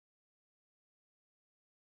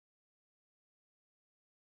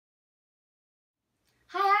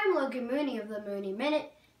I'm Logan Mooney of the Mooney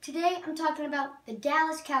Minute. Today I'm talking about the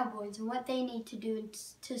Dallas Cowboys and what they need to do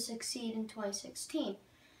to succeed in 2016.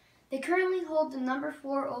 They currently hold the number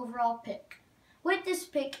 4 overall pick. With this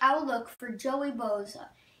pick, I will look for Joey Bosa.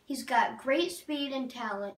 He's got great speed and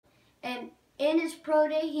talent, and in his pro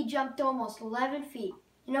day, he jumped almost 11 feet.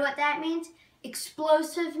 You know what that means?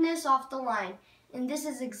 Explosiveness off the line, and this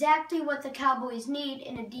is exactly what the Cowboys need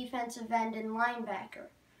in a defensive end and linebacker.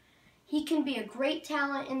 He can be a great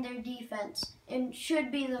talent in their defense and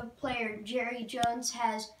should be the player Jerry Jones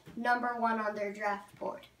has number 1 on their draft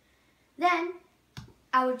board. Then,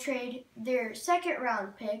 I would trade their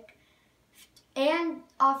second-round pick and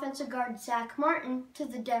offensive guard Zach Martin to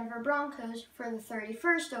the Denver Broncos for the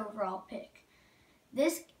 31st overall pick.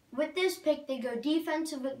 With this pick, they go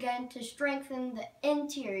defensive again to strengthen the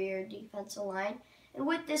interior defensive line. And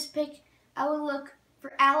with this pick, I would look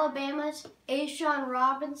for Alabama's A'Shawn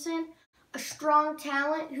Robinson, a strong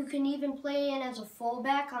talent who can even play in as a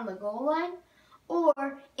fullback on the goal line,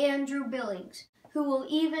 or Andrew Billings, who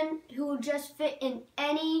will just fit in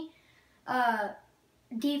any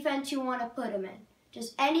defense you want to put him in.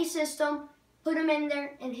 Just any system, put him in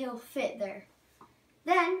there and he'll fit there.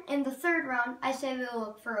 Then, in the 3rd round, I say they'll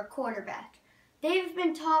look for a quarterback. There have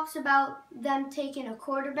been talks about them taking a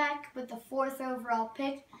quarterback with the 4th overall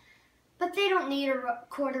pick, but they don't need a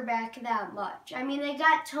quarterback that much. I mean, they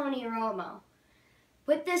got Tony Romo.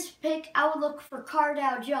 With this pick, I would look for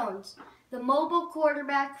Cardale Jones, the mobile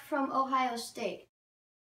quarterback from Ohio State.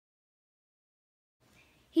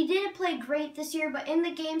 He didn't play great this year, but in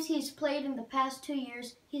the games he's played in the past 2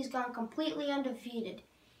 years, he's gone completely undefeated.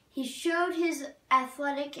 He showed his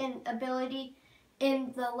athletic and ability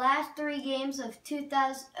in the last 3 games of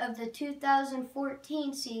the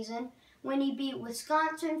 2014 season when he beat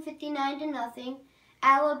Wisconsin 59-0,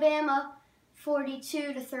 Alabama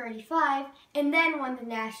 42-35, and then won the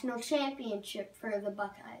national championship for the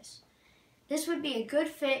Buckeyes. This would be a good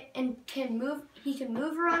fit and he can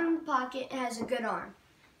move around in the pocket and has a good arm.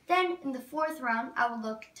 Then, in the 4th round, I would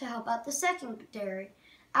look to help out the secondary.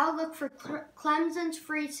 I would look for Clemson's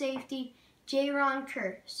free safety, Jaron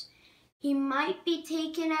Curtis. He might be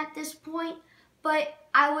taken at this point, but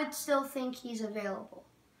I would still think he's available.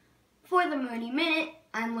 For the Mooney Minute,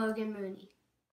 I'm Logan Mooney.